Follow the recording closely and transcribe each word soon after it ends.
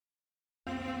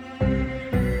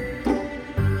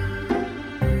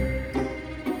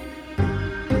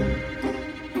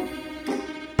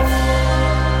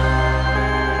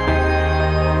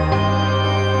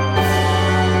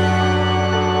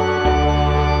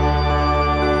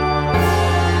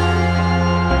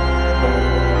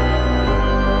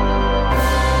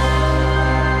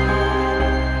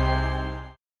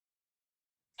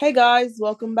Hey guys,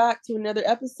 welcome back to another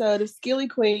episode of Sgili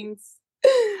Queens.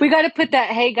 We got to put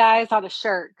that "Hey guys" on a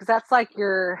shirt because that's like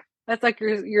your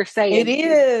saying. It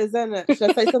is, isn't it? Should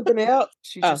I say something else?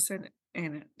 She just said it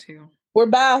in it too. We're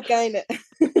back, ain't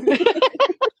it?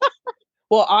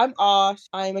 Well, I'm Osh.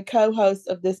 I am a co-host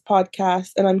of this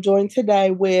podcast, and I'm joined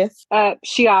today with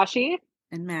Shiashi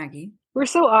and Maggie. We're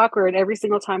so awkward every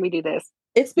single time we do this.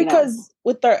 It's because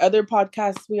with our other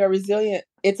podcasts, we are resilient.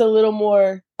 It's a little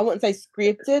more, I wouldn't say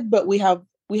scripted, but we have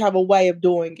a way of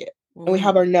doing it. And we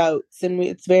have our notes, and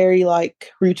it's very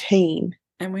like routine.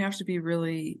 And we have to be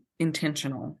really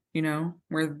intentional,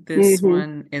 where this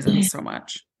one isn't so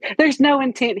much. There's no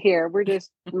intent here. We're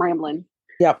just rambling.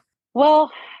 Yep.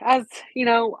 Well, as you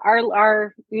know,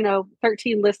 our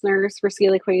 13 listeners for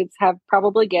Sgili Queens have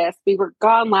probably guessed, we were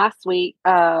gone last week.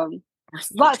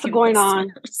 Lots of going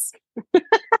on.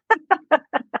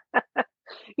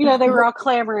 They were all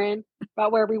clamoring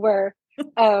about where we were.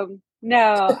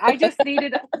 No, I just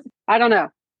needed, I don't know.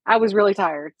 I was really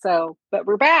tired. But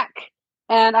we're back.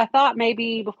 And I thought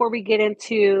maybe before we get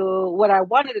into what I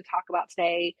wanted to talk about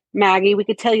today, Maggie, we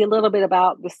could tell you a little bit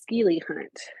about the Sgili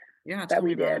hunt that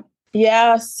we did.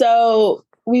 Yeah, so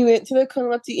we went to the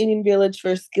Kahnawake Indian Village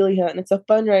for a Sgili hunt, and it's a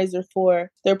fundraiser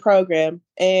for their program.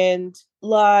 And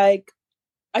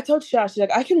I told Shashi,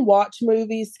 I can watch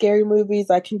movies, scary movies,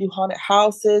 I can do haunted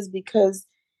houses because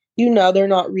they're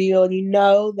not real, and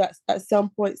that at some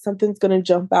point something's going to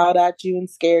jump out at you and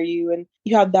scare you, and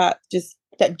you have that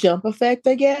jump effect,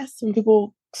 I guess, when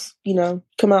people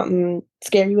come out and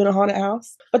scare you in a haunted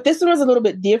house. But this one was a little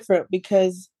bit different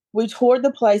because we toured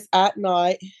the place at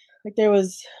night. There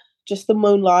was just the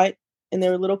moonlight, and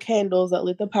there were little candles that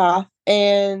lit the path,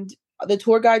 and the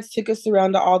tour guides took us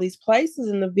around to all these places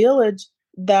in the village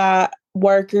that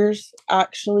workers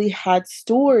actually had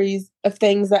stories of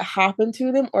things that happened to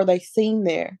them or they seen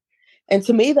there. And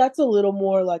to me, that's a little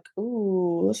more like,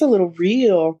 ooh, it's a little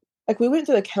real. We went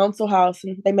to the council house,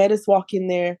 and they made us walk in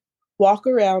there, walk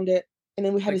around it, and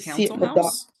then we had to sit in the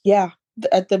dock. Yeah,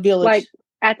 at the village.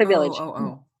 At the village.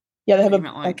 Oh. Yeah, they have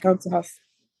a council house.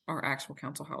 Our actual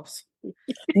council house.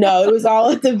 No, it was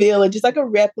all at the village. It's like a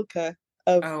replica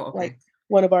of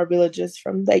one of our villages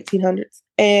from the 1800s.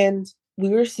 And we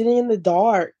were sitting in the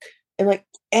dark, and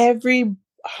every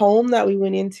home that we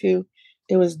went into,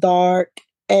 it was dark,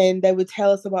 and they would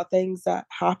tell us about things that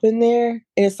happened there.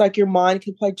 And it's like your mind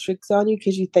can play tricks on you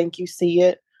because you think you see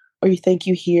it, or you think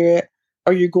you hear it,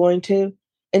 or you're going to.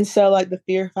 And so the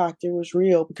fear factor was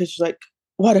real because you're like,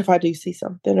 what if I do see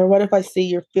something? Or what if I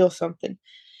see or feel something?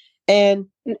 And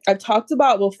I've talked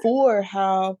about before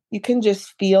how you can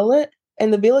just feel it.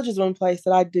 And the village is one place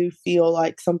that I do feel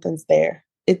like something's there.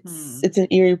 It's an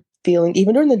eerie feeling,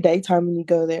 even during the daytime when you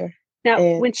go there. Now,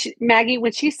 when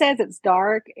she says it's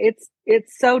dark, it's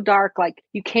so dark,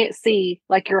 you can't see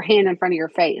your hand in front of your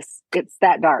face. It's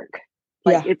that dark.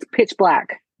 It's pitch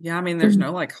black. Yeah, I mean, there's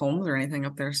no homes or anything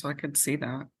up there, so I could see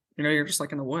that. You're just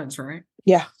in the woods, right?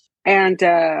 Yeah. And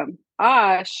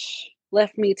Osh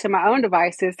left me to my own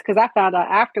devices because I found out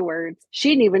afterwards she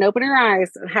didn't even open her eyes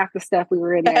half the stuff we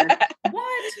were in there.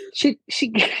 What? She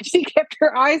kept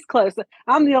her eyes closed.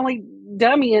 I'm the only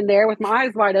dummy in there with my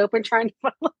eyes wide open trying to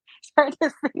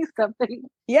see something.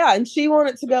 Yeah, and she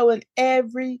wanted to go in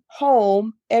every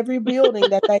home, every building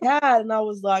that they had, and I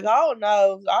was like, oh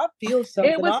no, I feel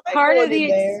something. It was part of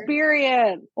the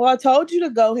experience. Well, I told you to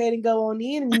go ahead and go on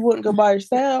in, and you wouldn't go by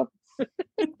yourself.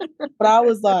 But I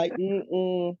was like,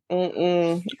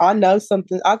 I know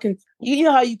something. I can,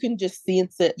 how you can just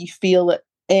sense it, you feel it,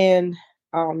 and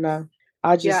I don't know.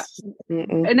 I just,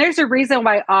 And there's a reason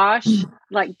why Osh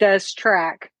does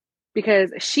track,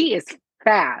 because she is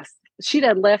fast. She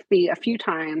done left me a few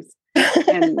times,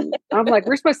 and I'm like,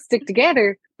 we're supposed to stick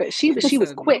together, but she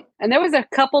was quick. And there was a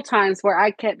couple times where I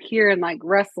kept hearing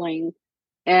rustling.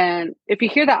 And if you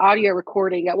hear that audio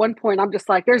recording, at one point I'm just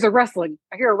like, there's a rustling.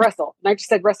 I hear a rustle. And I just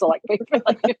said rustle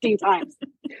 15 times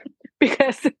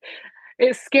because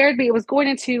it scared me. It was going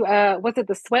into, was it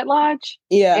the sweat lodge?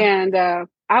 Yeah. And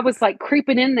I was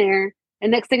creeping in there.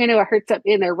 And next thing I knew, I heard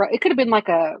something in there. It could have been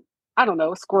a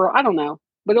squirrel. I don't know.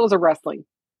 But it was a rustling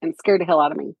and scared the hell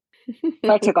out of me.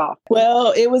 So I took off.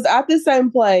 Well, it was at the same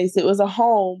place. It was a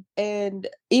home. And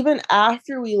even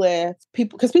after we left,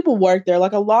 because people worked there,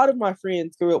 a lot of my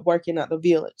friends grew up working at the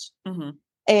village. Mm-hmm.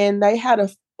 And they had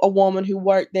a woman who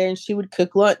worked there, and she would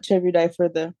cook lunch every day for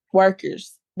the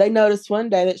workers. They noticed one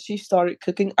day that she started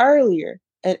cooking earlier.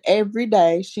 And every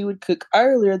day she would cook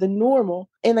earlier than normal.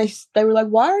 And they were like,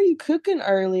 why are you cooking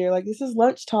earlier? This is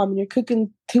lunchtime and you're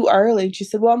cooking too early. And she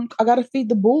said, well, I got to feed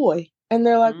the boy. And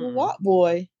they're like, well, what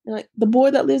boy? And the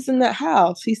boy that lives in that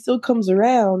house, he still comes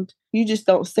around. You just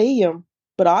don't see him.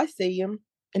 But I see him,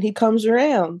 and he comes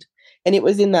around. And it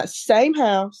was in that same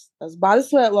house that was by the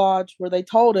sweat lodge where they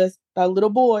told us that little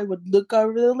boy would look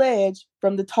over the ledge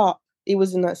from the top. It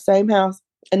was in that same house,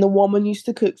 and the woman used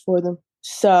to cook for them.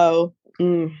 So,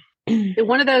 In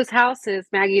one of those houses,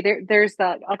 Maggie, there's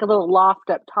like a little loft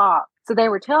up top. So they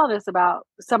were telling us about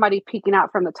somebody peeking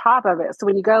out from the top of it. So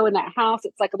when you go in that house,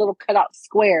 it's like a little cutout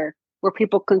square where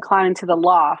people can climb into the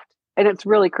loft, and it's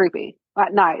really creepy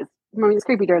at night. I mean, it's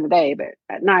creepy during the day, but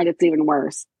at night it's even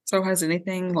worse. So has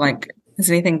anything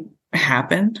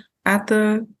happened at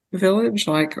the village?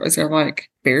 Like, is there like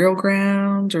burial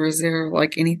grounds, or is there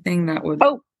like anything that would?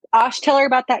 Oh, Ash, tell her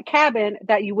about that cabin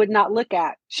that you would not look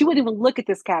at. She wouldn't even look at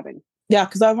this cabin. yeah,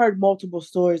 because I've heard multiple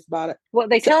stories about it. Well,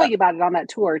 they tell you about it on that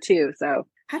tour too. So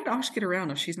How did Ash get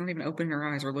around if she's not even opening her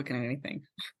eyes or looking at anything?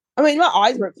 I mean, my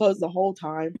eyes were closed the whole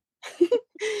time.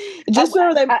 Just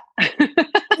when they,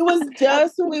 it was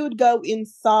just when we would go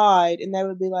inside, and they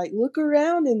would be like, "Look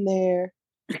around in there,"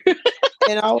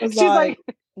 and I was like,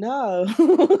 "No."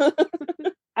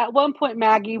 At one point,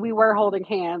 Maggie, we were holding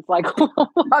hands, like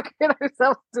walking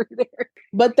ourselves through there.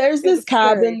 But there's this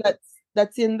cabin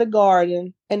that's in the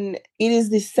garden, and it is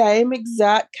the same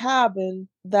exact cabin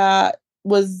that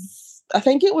was, I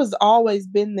think it was always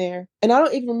been there. And I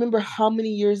don't even remember how many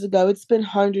years ago. It's been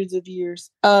hundreds of years.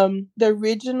 The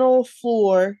original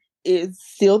floor is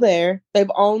still there.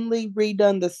 They've only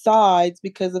redone the sides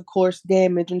because, of course,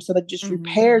 damage, and so they just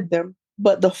repaired them.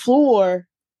 But the floor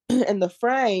and the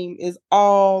frame is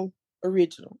all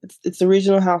original. It's the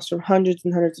original house from hundreds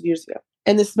and hundreds of years ago.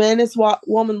 And this man, this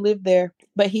woman lived there,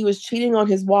 but he was cheating on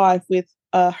his wife with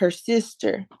her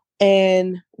sister.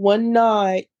 And one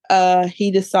night,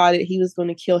 he decided he was going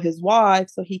to kill his wife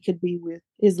so he could be with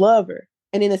his lover.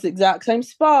 And in this exact same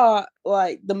spot,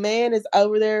 like, the man is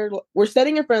over there. We're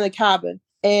sitting in front of the cabin,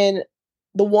 and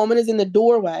the woman is in the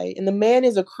doorway, and the man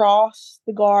is across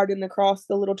the garden, across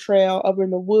the little trail over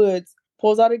in the woods,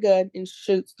 pulls out a gun and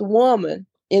shoots the woman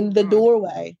in the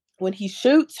doorway. When he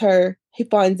shoots her, he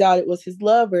finds out it was his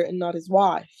lover and not his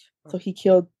wife. So he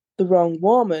killed the wrong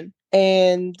woman.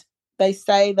 And they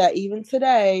say that even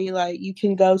today, like, you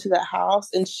can go to that house,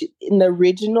 and in the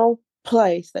original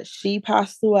place that she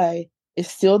passed away is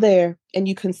still there, and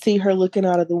you can see her looking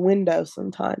out of the window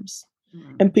sometimes.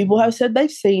 And people have said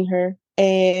they've seen her.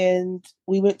 And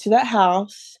we went to that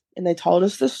house, and they told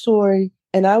us the story.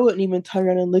 And I wouldn't even turn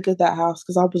around and look at that house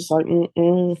because I was like,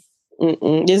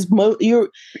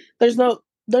 there's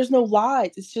no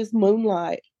lights. It's just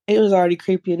moonlight. It was already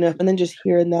creepy enough. And then just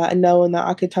hearing that and knowing that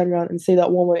I could turn around and see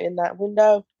that woman in that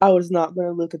window, I was not going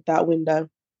to look at that window.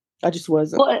 I just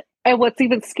wasn't. Well, and what's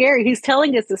even scary, he's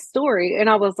telling us a story, and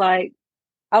I was like,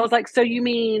 so you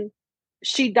mean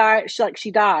she died?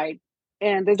 She died,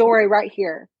 and there's doorway right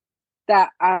here that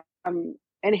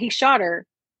and he shot her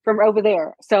from over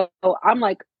there. So I'm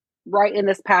like right in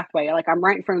this pathway, like I'm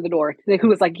right in front of the door. Who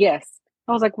was like, yes.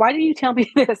 I was like, why didn't you tell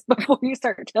me this before you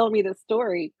start telling me this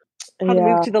story? How to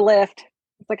move to the left.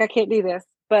 It's like, I can't do this.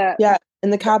 But yeah,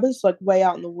 and the cabin's like way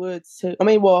out in the woods too. I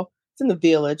mean, well, it's in the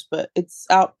village, but it's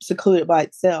out secluded by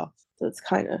itself. So it's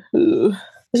kind of,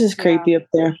 this is creepy up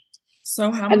there.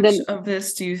 So how much of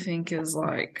this do you think is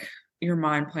like your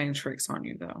mind playing tricks on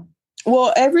you, though?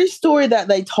 Well, every story that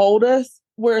they told us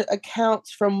were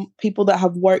accounts from people that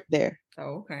have worked there.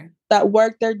 Oh, okay. That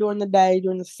worked there during the day,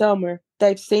 during the summer.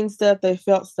 They've seen stuff, they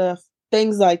felt stuff,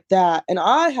 things like that. And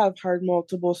I have heard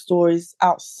multiple stories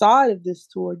outside of this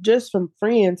tour, just from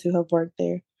friends who have worked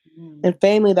there and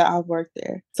family that have worked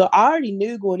there. So I already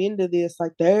knew going into this,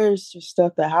 like, there's just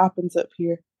stuff that happens up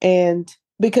here. And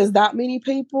because that many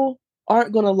people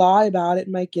aren't going to lie about it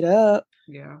and make it up.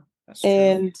 Yeah, that's true.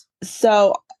 And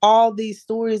so all these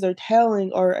stories are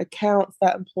telling or accounts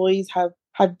that employees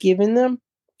have given them.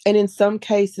 And in some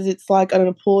cases, it's like an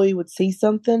employee would see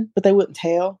something, but they wouldn't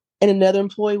tell. And another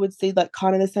employee would see like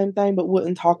kind of the same thing, but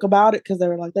wouldn't talk about it because they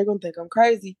were like, they're going to think I'm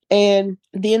crazy. And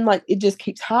then like it just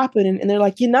keeps happening. And they're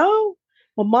like, my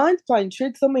mind's playing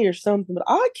tricks on me or something, but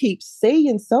I keep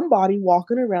seeing somebody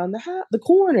walking around the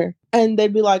corner. And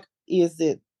they'd be like, is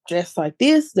it dressed like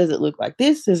this? Does it look like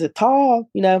this? Is it tall?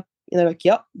 And they're like,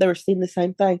 yep, they were seeing the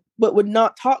same thing, but would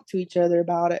not talk to each other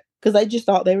about it because they just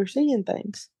thought they were seeing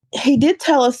things. He did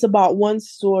tell us about one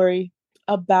story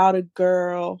about a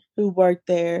girl who worked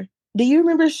there. Do you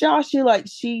remember, Shasha? Like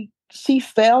she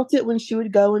felt it when she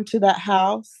would go into that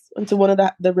house, into one of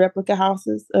the replica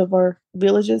houses of our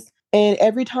villages. And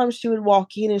every time she would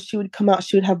walk in and she would come out,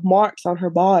 she would have marks on her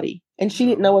body. And she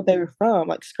didn't know what they were from,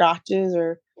 like scratches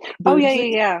or Oh, yeah, bruises.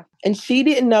 yeah, yeah. And she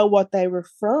didn't know what they were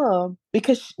from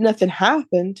because nothing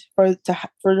happened for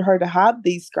her to have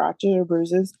these scratches or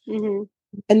bruises. Mm-hmm.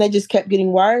 And they just kept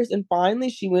getting worse. And finally,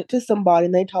 she went to somebody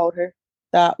and they told her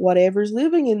that whatever's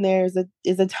living in there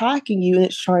is attacking you and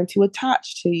it's trying to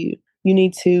attach to you. You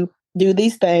need to do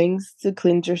these things to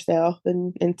cleanse yourself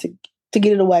and to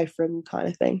get it away from you, kind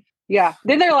of thing. Yeah.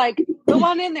 Then they're like, go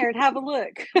on in there and have a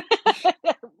look.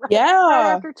 Yeah.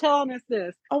 Right after telling us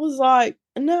this. I was like,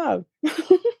 no.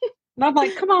 And I'm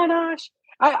like, come on, Ash.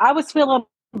 I was feeling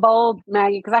bold,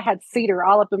 Maggie, because I had cedar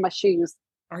all up in my shoes.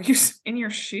 Are you in your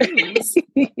shoes?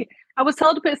 I was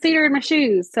told to put cedar in my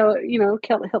shoes, so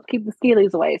help keep the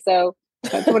Sgilies away. So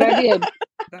that's what I did.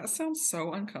 That sounds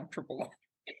so uncomfortable.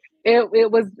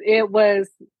 It was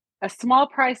a small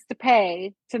price to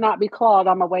pay to not be clawed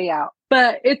on my way out.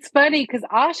 But it's funny because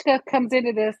Ashka comes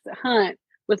into this hunt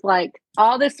with like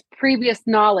all this previous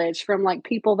knowledge from like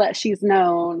people that she's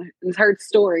known and heard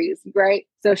stories, right?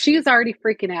 So she's already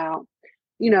freaking out.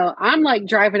 I'm like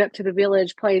driving up to the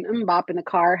village playing Mbop in the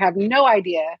car, have no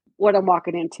idea what I'm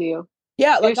walking into.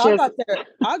 Yeah, like I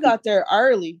got there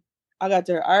early.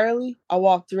 I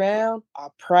walked around, I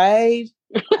prayed,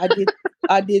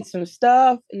 I did some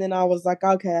stuff, and then I was like,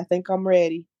 okay, I think I'm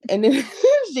ready. And then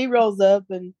she rolls up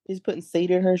and she's putting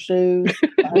cedar in her shoes.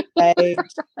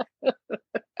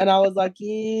 And I was like,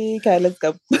 yeah, okay, let's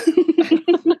go.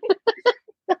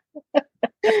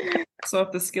 So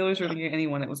if the Skillers were to get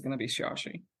anyone, it was going to be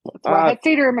Shashi. Well, I had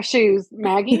cedar in my shoes,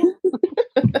 Maggie.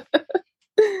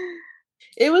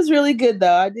 It was really good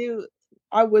though.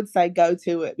 I would say go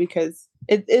to it because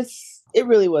it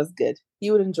really was good.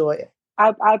 You would enjoy it.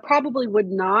 I probably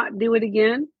would not do it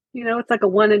again. It's like a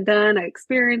one and done. I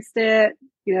experienced it,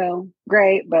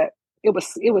 great, but it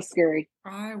was scary.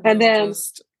 I will and then,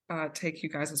 just take you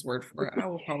guys' word for it. I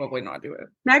will probably not do it.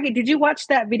 Maggie, did you watch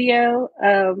that video,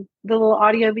 the little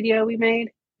audio video we made?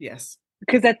 Yes.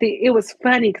 Because it was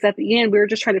funny because at the end we were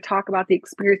just trying to talk about the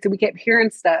experience and we kept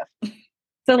hearing stuff.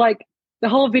 So like the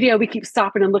whole video, we keep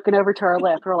stopping and looking over to our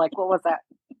left. We're like, what was that?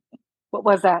 What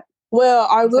was that? Well,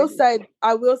 I will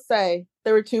say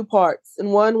there were two parts.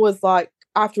 And one was like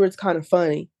afterwards kind of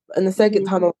funny. And the second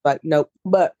time I was like, nope.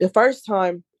 But the first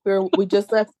time we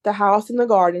just left the house in the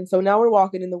garden. So now we're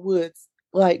walking in the woods,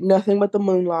 like nothing but the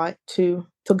moonlight to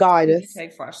guide us. Did he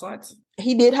take flashlights?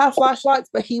 He did have flashlights,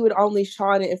 but he would only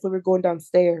shine it if we were going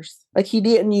downstairs. Like he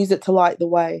didn't use it to light the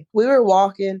way. We were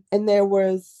walking and there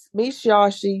was me,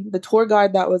 Shashi, the tour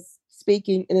guide that was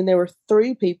speaking, and then there were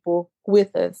 3 people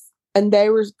with us. And they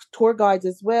were tour guides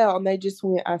as well, and they just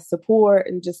went as support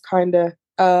and just kind of,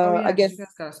 I guess, you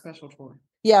guys got a special tour.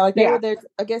 Yeah, like they were there,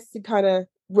 I guess, to kind of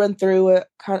run through it.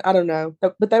 I don't know,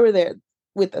 but they were there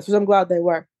with us, which I'm glad they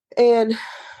were. And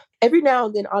every now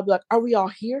and then, I'll be like, "Are we all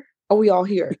here? Are we all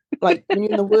here?" Like when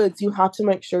you're in the woods, you have to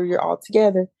make sure you're all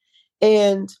together.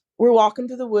 And we're walking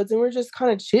through the woods, and we're just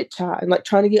kind of chit chatting, like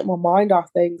trying to get my mind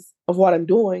off things of what I'm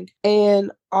doing.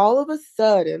 And all of a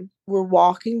sudden, we're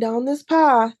walking down this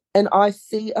path. And I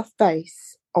see a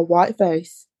face, a white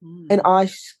face, and I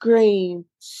scream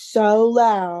so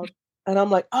loud. And I'm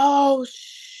like, oh,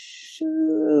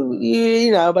 shoot.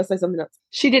 But I say something else.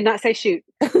 She did not say shoot.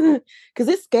 Because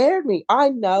it scared me. I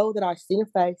know that I seen a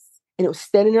face, and it was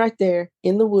standing right there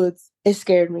in the woods. It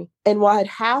scared me. And what had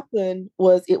happened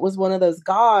was it was one of those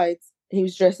guides. He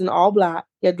was dressed in all black.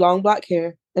 He had long black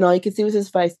hair, and all you could see was his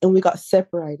face, and we got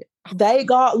separated. They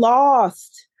got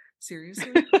lost.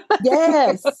 Seriously?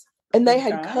 Yes. And they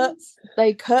had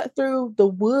cut through the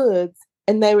woods,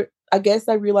 and I guess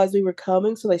they realized we were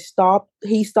coming, so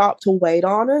he stopped to wait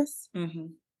on us. Mm-hmm.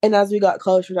 And as we got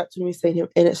closer, that's when we seen him,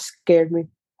 and it scared me.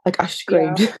 Like I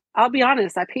screamed. Yeah. I'll be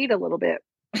honest, I peed a little bit.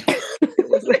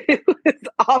 It was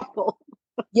awful.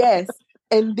 Yes.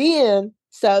 And then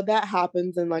so that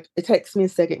happens, and like it takes me a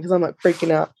second because I'm like freaking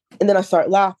out. And then I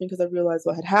start laughing because I realized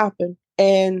what had happened.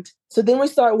 And so then we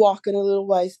start walking a little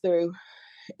ways through,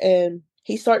 and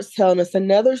he starts telling us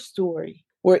another story.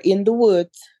 We're in the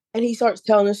woods, and he starts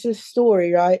telling us this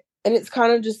story, right? And it's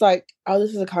kind of just like, oh,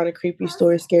 this is a kind of creepy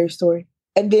story, scary story.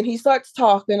 And then he starts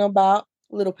talking about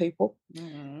little people.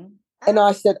 Mm-hmm. And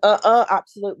I said,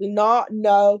 absolutely not.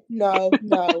 No.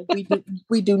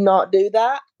 We do not do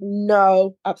that.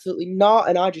 No, absolutely not.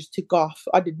 And I just took off.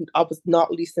 I was not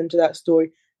listening to that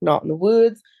story. Not in the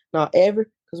woods, not ever,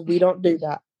 because we don't do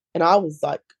that. And I was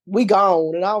like, we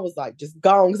gone. And I was like, just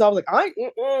gone. Because I was like,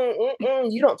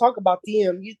 you don't talk about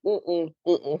them.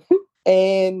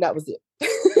 And that was it.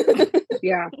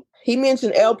 Yeah. He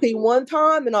mentioned LP one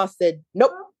time, and I said,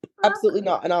 nope, absolutely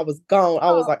not. And I was gone.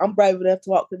 I was like, I'm brave enough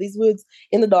to walk through these woods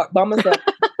in the dark by myself.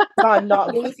 I'm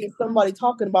not going to listen to somebody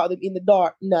talking about them in the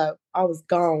dark. No, I was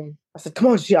gone. I said, come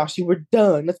on, Josh, we're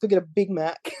done. Let's go get a Big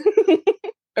Mac.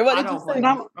 Or what did you say?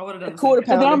 I would have done a quarter And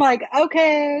then pounder. I'm like,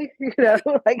 okay,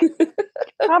 like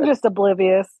I'm just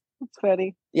oblivious. It's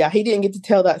funny. Yeah, he didn't get to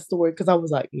tell that story because I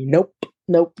was like, nope.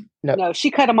 No,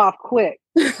 she cut him off quick.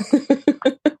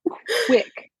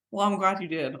 Quick. Well, I'm glad you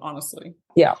did, honestly.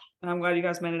 Yeah. And I'm glad you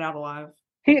guys made it out alive.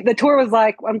 The tour was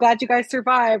like, I'm glad you guys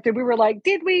survived. And we were like,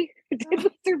 did we? Did we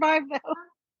survive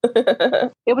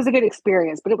though? It was a good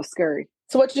experience, but it was scary.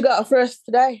 So what you got for us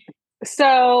today?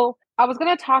 So I was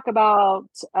going to talk about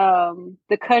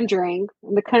the Conjuring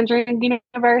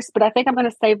universe, but I think I'm going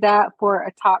to save that for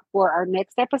a talk for our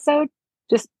next episode,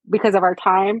 just because of our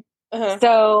time.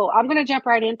 So I'm going to jump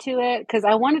right into it because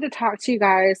I wanted to talk to you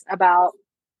guys about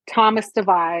Thomas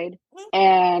Divide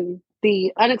and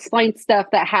the unexplained stuff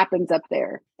that happens up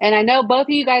there. And I know both of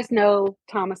you guys know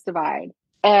Thomas Divide.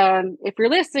 And if you're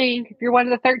listening, if you're one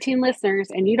of the 13 listeners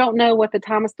and you don't know what the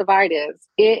Thomas Divide is,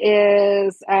 it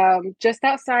is just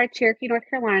outside Cherokee, North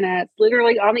Carolina. It's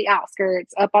literally on the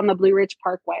outskirts up on the Blue Ridge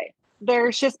Parkway.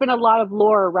 There's just been a lot of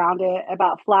lore around it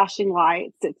about flashing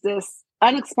lights. It's this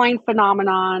unexplained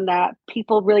phenomenon that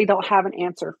people really don't have an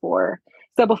answer for.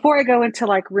 So before I go into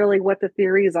like really what the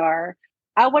theories are,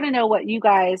 I want to know what you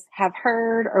guys have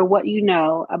heard or what you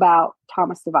know about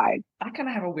Thomas Divide. I kind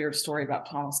of have a weird story about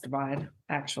Thomas Divide,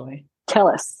 actually. Tell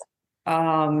us.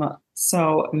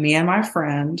 So me and my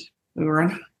friend,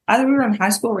 either we were in high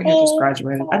school or we had just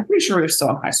graduated. I'm pretty sure we were still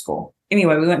in high school.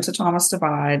 Anyway, we went to Thomas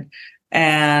Divide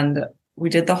and we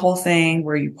did the whole thing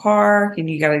where you park and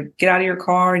you got to get out of your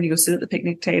car and you go sit at the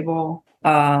picnic table,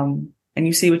 and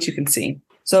you see what you can see.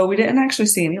 So we didn't actually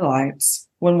see any lights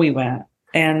when we went.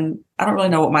 And I don't really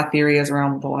know what my theory is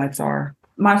around what the lights are.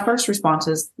 My first response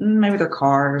is maybe they're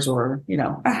cars or,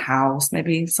 a house,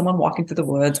 maybe someone walking through the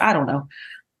woods. I don't know.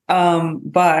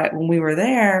 But when we were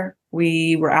there,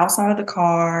 we were outside of the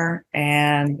car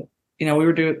and, we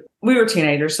were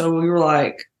teenagers. So we were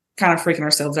like kind of freaking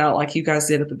ourselves out like you guys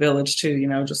did at the village too,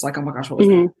 just like, oh my gosh, what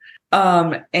was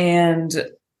that? And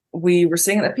we were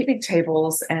sitting at the picnic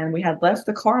tables and we had left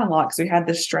the car unlocked. So we had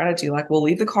this strategy, like we'll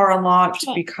leave the car unlocked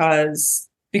because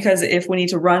if we need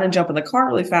to run and jump in the car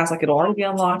really fast, like it'll already be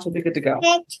unlocked, we'll be good to go.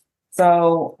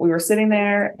 So we were sitting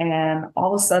there and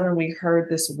all of a sudden we heard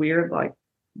this weird, like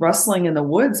rustling in the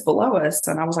woods below us.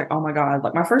 And I was like, oh my God,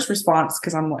 like my first response,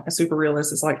 cause I'm like a super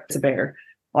realist, is like, it's a bear.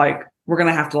 Like we're going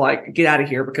to have to like get out of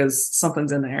here because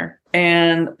something's in there.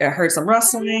 And I heard some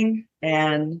rustling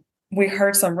and we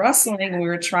heard some rustling and we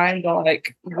were trying to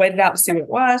like wait it out to see what it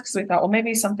was because we thought, well,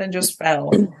 maybe something just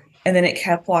fell. And then it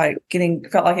kept like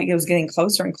felt like it was getting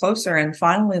closer and closer. And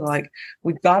finally, like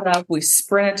we got up, we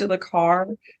sprinted to the car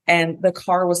and the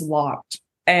car was locked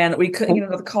and we couldn't get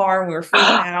into the car and we were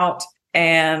freaking out.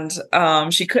 And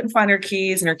she couldn't find her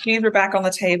keys and her keys were back on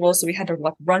the table. So we had to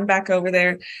like run back over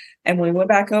there. And when we went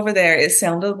back over there, it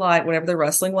sounded like whatever the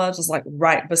rustling was like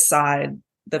right beside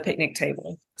the picnic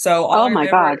table. So all I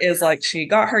remember is like she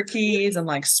got her keys and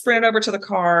like sprinted over to the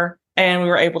car and we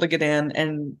were able to get in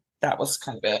and that was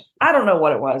kind of it. I don't know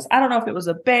what it was. I don't know if it was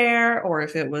a bear or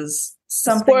if it was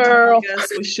something telling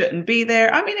us we shouldn't be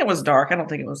there. I mean, it was dark. I don't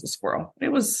think it was a squirrel. It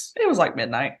was like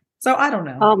midnight. So I don't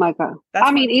know. Oh my God.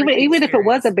 I mean, even if it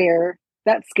was a bear,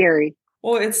 that's scary.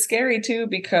 Well, it's scary too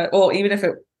because, even if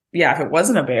it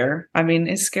wasn't a bear, I mean,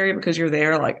 it's scary because you're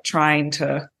there like trying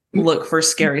to look for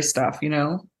scary stuff,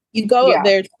 You go up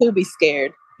there to be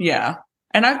scared. Yeah.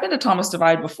 And I've been to Thomas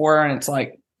Divide before and it's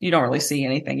like, you don't really see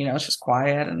anything, it's just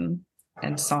quiet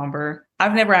and somber.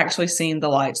 I've never actually seen the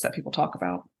lights that people talk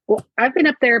about. Well, I've been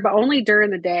up there, but only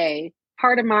during the day.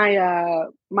 Part of my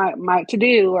my to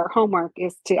do or homework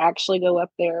is to actually go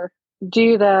up there,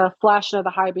 do the flashing of the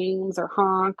high beams or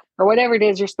honk or whatever it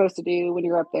is you're supposed to do when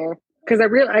you're up there. Because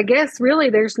I guess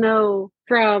really there's no,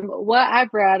 from what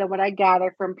I've read and what I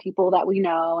gather from people that we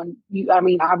know,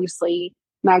 and obviously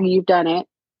Maggie, you've done it,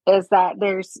 is that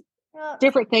there's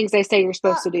different things they say you're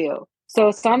supposed to do. So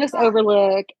it's on this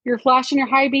overlook, you're flashing your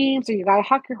high beams or you got to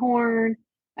honk your horn.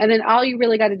 And then all you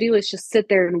really got to do is just sit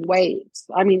there and wait.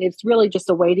 I mean, it's really just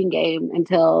a waiting game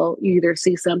until you either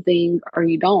see something or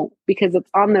you don't, because it's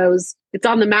on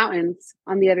the mountains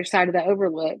on the other side of the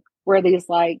overlook where these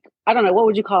like, I don't know, what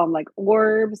would you call them? Like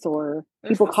orbs or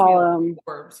people call them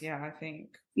orbs. Yeah, I think.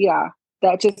 Yeah.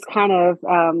 That just kind of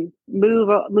move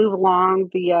along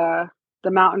the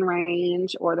mountain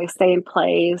range or they stay in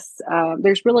place.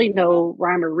 There's really no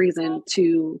rhyme or reason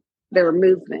to their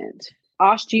movement.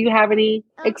 Osh, do you have any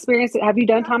experience? Have you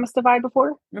done Thomas Divide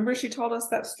before? Remember she told us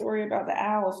that story about the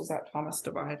owls was at Thomas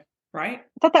Divide, right? I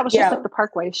thought that was just at the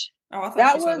Parkway. Oh, I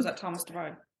thought she said it was at Thomas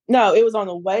Divide. No, it was on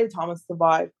the way to Thomas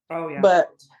Divide. Oh yeah. But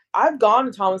I've gone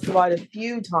to Thomas Divide a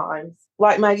few times.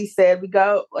 Like Maggie said, we'd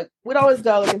always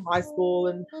go like in high school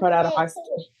and right out of high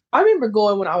school. I remember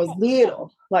going when I was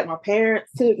little. Like my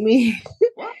parents took me.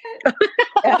 What?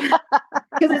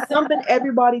 Because it's something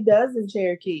everybody does in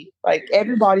Cherokee. Like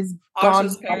everybody's gone.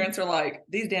 Asha's parents are like,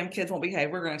 these damn kids won't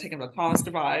behave. We're going to take them to Thomas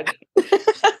Divide.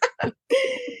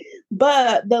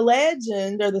 But the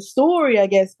legend or the story, I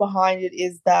guess, behind it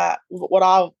is that what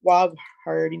I've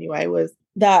heard anyway was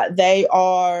that they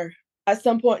are, at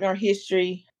some point in our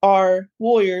history, our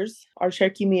warriors, our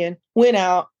Cherokee men, went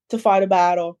out to fight a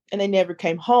battle and they never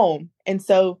came home. And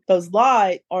so those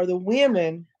lights are the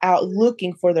women out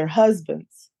looking for their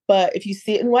husbands. But if you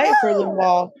sit and wait for a little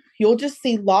while, you'll just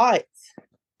see lights.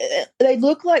 They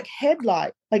look like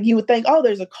headlights. Like you would think, oh,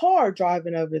 there's a car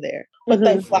driving over there. But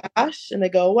they flash and they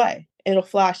go away. And it'll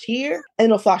flash here and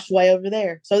it'll flash way over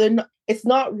there. So it's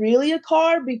not really a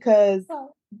car because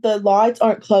the lights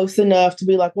aren't close enough to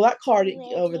be like, well, that car didn't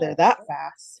get over there that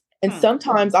fast. And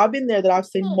sometimes I've been there that I've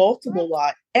seen multiple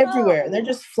lights everywhere and they're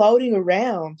just floating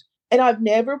around. And I've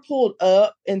never pulled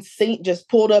up and seen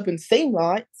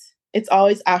lights. It's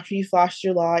always after you flashed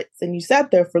your lights and you sat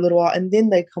there for a little while and then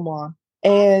they come on.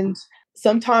 And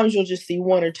sometimes you'll just see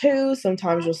one or two.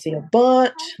 Sometimes you'll see a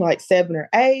bunch, like 7 or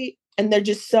 8. And they're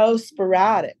just so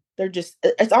sporadic.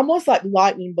 It's almost like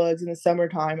lightning bugs in the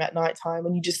summertime at nighttime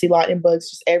when you just see lightning bugs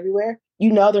just everywhere.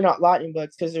 You know they're not lightning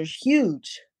bugs because they're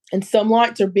huge. And some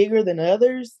lights are bigger than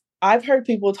others. I've heard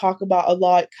people talk about a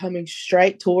light coming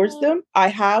straight towards them. I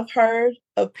have heard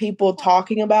of people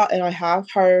talking about, and I have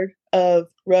heard of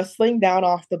rustling down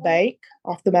off the bank,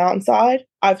 off the mountainside.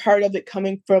 I've heard of it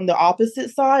coming from the opposite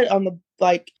side, on the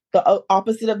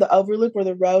opposite of the overlook where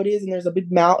the road is, and there's a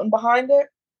big mountain behind it.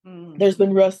 There's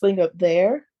been rustling up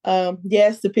there.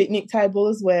 Yes, the picnic table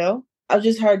as well. I've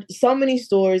just heard so many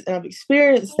stories, and I've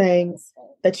experienced things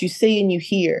that you see and you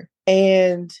hear,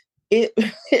 and it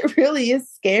really is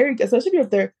scary, especially if you're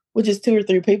up there with just 2 or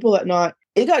 3 people at night.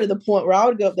 It got to the point where I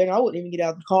would go up there and I wouldn't even get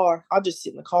out of the car. I'd just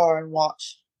sit in the car and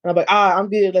watch. And I'm like, I'm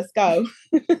good. Let's go.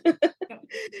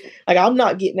 Like, I'm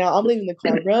not getting out. I'm leaving the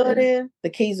car running. The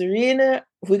keys are in it.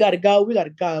 If we got to go, we got to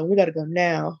go. We got to go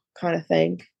now, kind of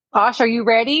thing. Ash, are you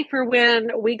ready for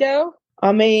when we go?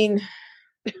 I mean,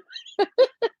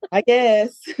 I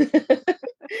guess.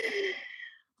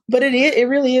 But it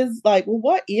really is like, well,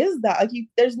 what is that? Like,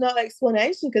 there's no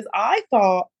explanation, because I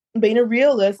thought, being a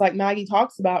realist, like Maggie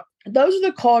talks about, those are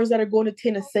the cars that are going to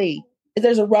Tennessee. If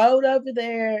there's a road over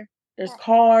there, there's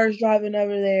cars driving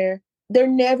over there. They're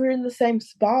never in the same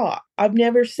spot. I've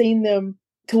never seen them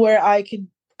to where I could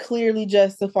clearly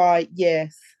justify,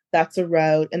 yes, that's a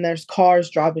road and there's cars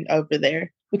driving over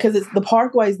there, because the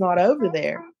parkway's not over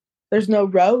there. There's no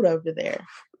road over there.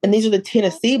 And these are the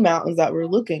Tennessee mountains that we're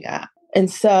looking at. And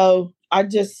so I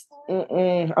just,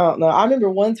 I don't know. I remember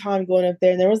one time going up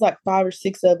there and there was like 5 or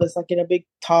 6 of us, like in a big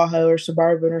Tahoe or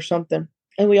Suburban or something.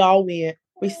 And we all went.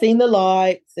 We seen the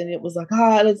lights and it was like,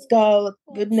 let's go.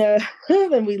 Good enough.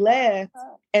 And we left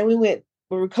and we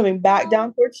were coming back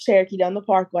down towards Cherokee, down the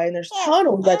parkway, and there's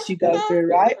tunnels that you go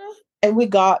through, right? And we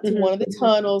got to one of the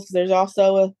tunnels. There's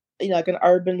also like an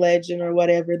urban legend or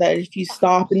whatever, that if you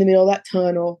stop in the middle of that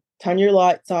tunnel, turn your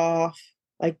lights off,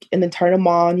 and then turn them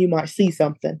on, you might see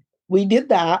something. We did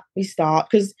that. We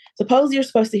stopped because supposedly you're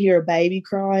supposed to hear a baby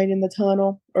crying in the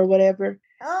tunnel or whatever.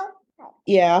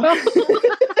 Yeah.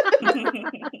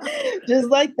 Just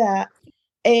like that.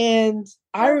 And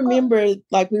I remember,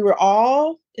 like, we were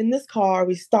all in this car.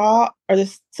 We stopped, or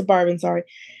this Suburban, sorry.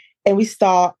 And we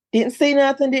stopped. Didn't see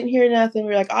nothing, didn't hear nothing. We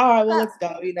were like, all right, well, let's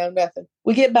go. Nothing.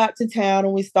 We get back to town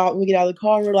and we stop and we get out of the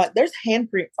car and we're like, there's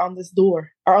handprints on this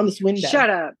door or on this window. Shut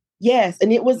up. Yes.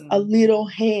 And it was a little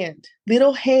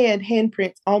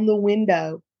handprints on the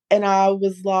window. And I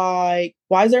was like,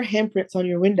 why is there handprints on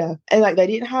your window? And like, they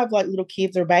didn't have like little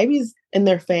kids or babies in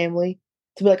their family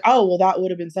to be like, oh, well, that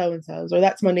would have been so-and-so's, or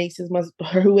that's my niece's,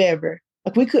 or whoever.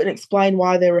 Like, we couldn't explain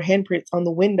why there were handprints on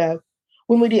the window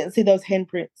when we didn't see those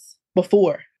handprints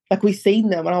before. Like, we seen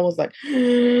them and I was like,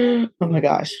 oh my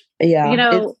gosh.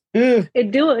 Yeah.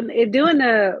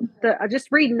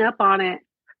 Just reading up on it,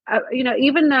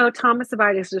 even though Thomas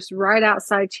Divide is just right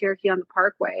outside Cherokee on the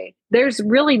Parkway, there's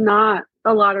really not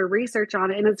a lot of research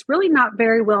on it. And it's really not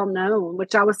very well known,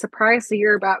 which I was surprised to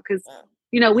hear about because,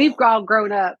 we've all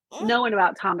grown up knowing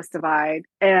about Thomas Divide,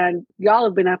 and y'all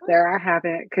have been up there. I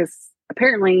haven't, because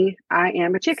apparently I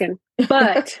am a chicken.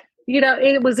 But,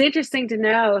 it was interesting to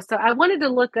know. So I wanted to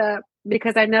look up,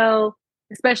 because I know,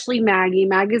 especially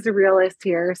Maggie's a realist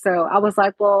here. So I was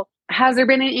like, well, has there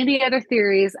been any other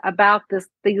theories about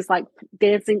these like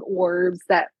dancing orbs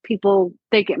that people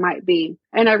think it might be?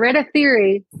 And I read a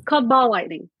theory called ball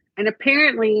lightning. And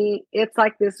apparently it's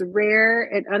like this rare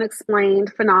and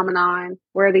unexplained phenomenon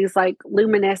where these like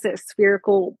luminescent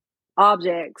spherical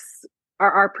objects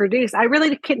are produced. I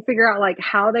really couldn't figure out like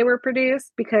how they were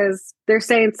produced, because they're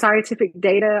saying scientific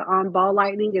data on ball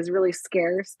lightning is really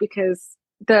scarce, because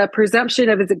the presumption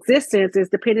of its existence is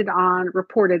dependent on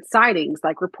reported sightings,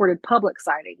 like reported public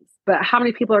sightings. But how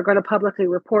many people are going to publicly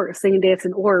report seeing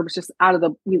dancing orbs just out of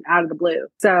the blue?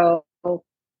 So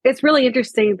it's really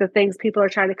interesting the things people are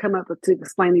trying to come up with to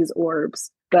explain these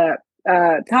orbs. But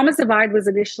Thomas Divide was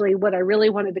initially what I really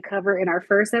wanted to cover in our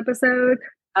first episode.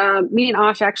 Me and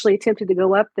Osh actually attempted to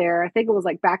go up there. I think it was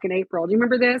like back in April. Do you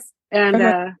remember this? And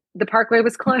the parkway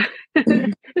was closed.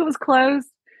 It was closed.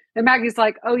 And Maggie's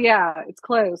like, "Oh yeah, it's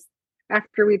closed."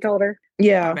 After we told her,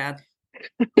 Yeah. Bad.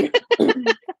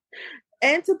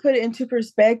 And to put it into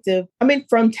perspective, I mean,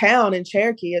 from town in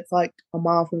Cherokee, it's like a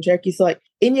mile from Cherokee. So like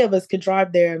any of us could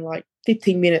drive there in like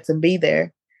 15 minutes and be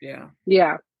there. Yeah.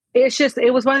 Yeah.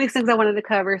 It was one of these things I wanted to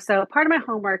cover. So part of my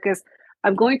homework is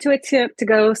I'm going to attempt to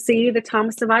go see the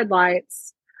Thomas Divide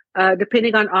lights,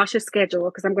 depending on Asha's schedule,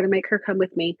 because I'm going to make her come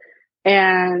with me.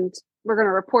 And we're going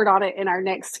to report on it in our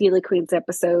next Sgili Queens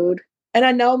episode. And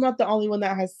I know I'm not the only one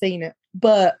that has seen it,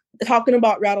 but talking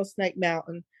about Rattlesnake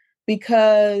Mountain,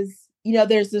 because, you know,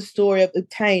 there's the story of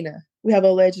Uktana. We have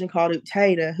a legend called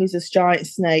Uktana, who's this giant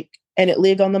snake, and it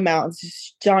lived on the mountains.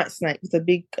 This giant snake with a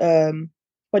big,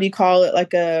 what do you call it?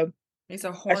 Like He's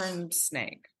a horned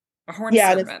snake. A horned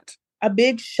serpent. A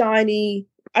big, shiny,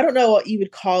 I don't know what you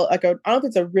would call it. Like, I don't know if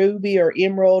it's a ruby or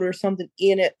emerald or something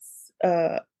in its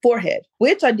forehead,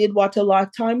 which I did watch a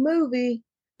Lifetime movie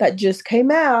that just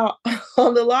came out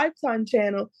on the Lifetime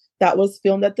channel that was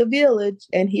filmed at the Village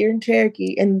and here in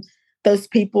Cherokee. And those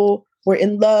people were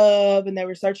in love and they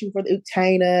were searching for the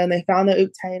Uktana and they found the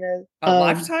Uktana. A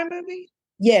Lifetime movie?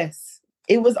 Yes.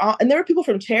 It was on, and there were people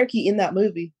from Cherokee in that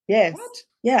movie. Yes. What?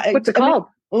 Yeah. What's it called?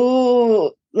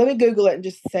 Oh, let me Google it in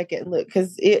just a second and look,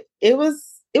 because it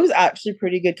was actually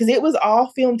pretty good, because it was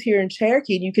all filmed here in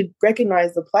Cherokee and you could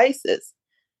recognize the places.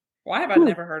 Why have I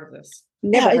never heard of this?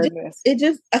 Never heard of this. It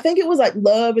just, I think it was like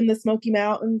Love in the Smoky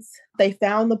Mountains. They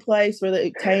found the place where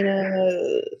the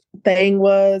Uktana thing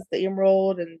was, the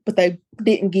emerald, but they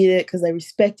didn't get it because they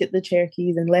respected the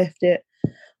Cherokees and left it.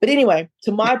 But anyway,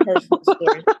 to my personal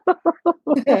story.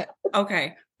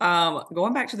 Okay.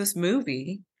 Going back to this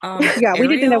movie. Yeah, we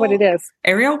need to know what it is.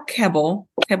 Ariel Kebbel,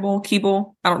 I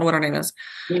don't know what her name is.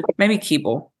 Maybe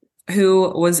Keeble,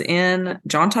 who was in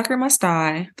John Tucker Must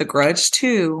Die, The Grudge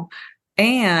 2,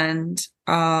 and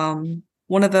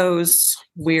one of those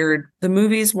the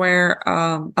movies where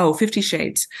 50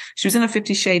 Shades. She was in a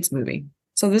 50 Shades movie.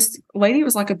 So this lady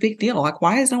was like a big deal. Like,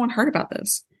 why has no one heard about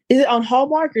this? Is it on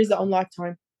Hallmark or is it on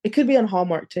Lifetime? It could be on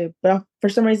Hallmark too, but for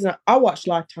some reason I watch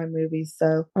Lifetime movies,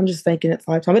 so I'm just thinking it's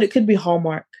Lifetime, but it could be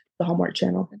Hallmark, the Hallmark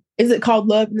channel. Is it called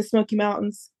Love in the Smoky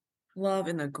Mountains? Love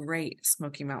in the Great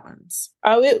Smoky Mountains.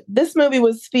 This movie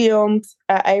was filmed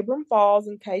at Abram Falls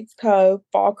and Cades Cove,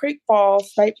 Fall Creek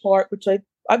Falls State Park, which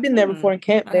I've been there before and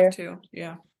camped there. Too.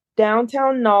 Yeah.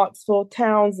 Downtown Knoxville,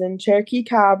 Townsend, Cherokee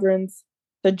Caverns,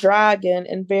 the Dragon,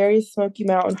 and various Smoky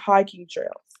Mountain hiking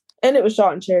trails. And it was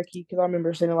shot in Cherokee because I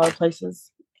remember seeing a lot of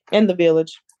places. And the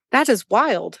Village. That is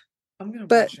wild.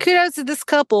 But kudos to this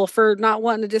couple for not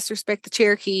wanting to disrespect the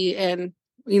Cherokee and,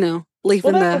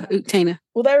 leaving the Uktana.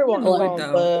 Well, they were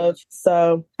wanting love.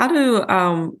 So how do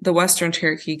the Western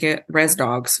Cherokee get res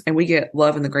dogs and we get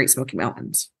Love in the Great Smoky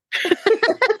Mountains?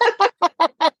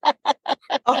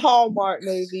 A Hallmark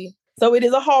movie. So it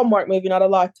is a Hallmark movie, not a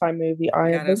Lifetime movie.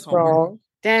 I am wrong.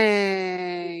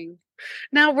 Dang.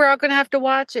 Now we're all going to have to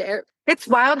watch it. It's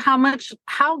wild how much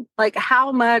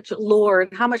lore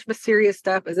and how much mysterious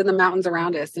stuff is in the mountains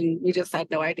around us, and you just had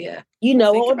no idea. Think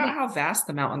about how vast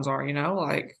the mountains are.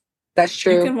 That's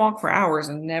true. You can walk for hours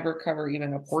and never cover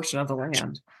even a portion of the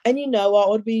land. And you know what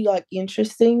would be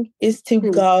interesting is to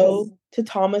go to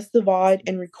Thomas Divide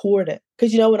and record it,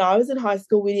 because when I was in high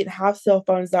school, we didn't have cell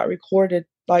phones that recorded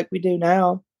like we do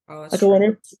now. Oh,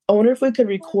 I wonder if we could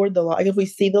record the light, if we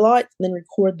see the lights and then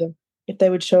record them, if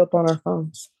they would show up on our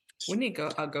phones. We need a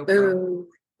GoPro. Ooh.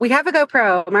 We have a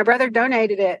GoPro. My brother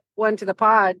donated one to the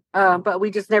pod, but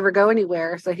we just never go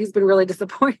anywhere. So he's been really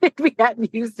disappointed we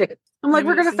hadn't used it. I'm like,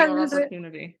 we're going to start using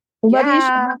it.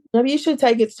 Well, maybe you should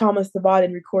take it to Thomas Divide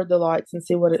and record the lights and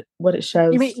see what it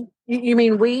shows. You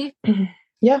mean we?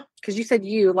 Yeah. Because you said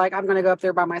I'm going to go up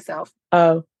there by myself.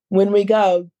 Oh, when we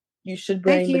go, you should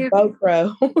bring the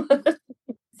GoPro.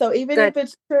 So even if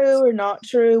it's true or not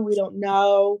true, we don't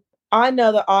know. I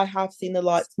know that I have seen the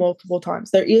lights multiple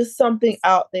times. There is something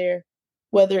out there,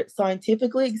 whether it's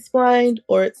scientifically explained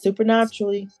or it's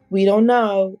supernaturally. We don't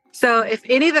know. So if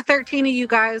any of the 13 of you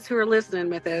guys who are listening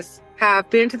with us have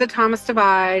been to the Thomas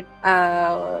Divide,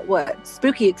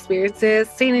 spooky experiences,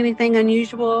 seen anything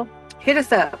unusual, hit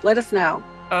us up. Let us know.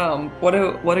 What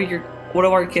do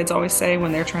our kids always say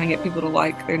when they're trying to get people to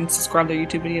like and subscribe to their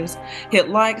YouTube videos? Hit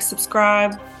like,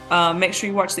 subscribe. Make sure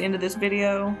you watch the end of this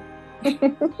video.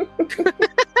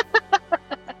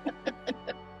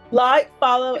 Like,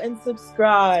 follow, and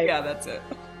subscribe. Yeah, that's it.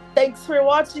 Thanks for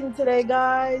watching today,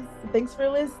 guys. Thanks for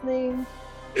listening.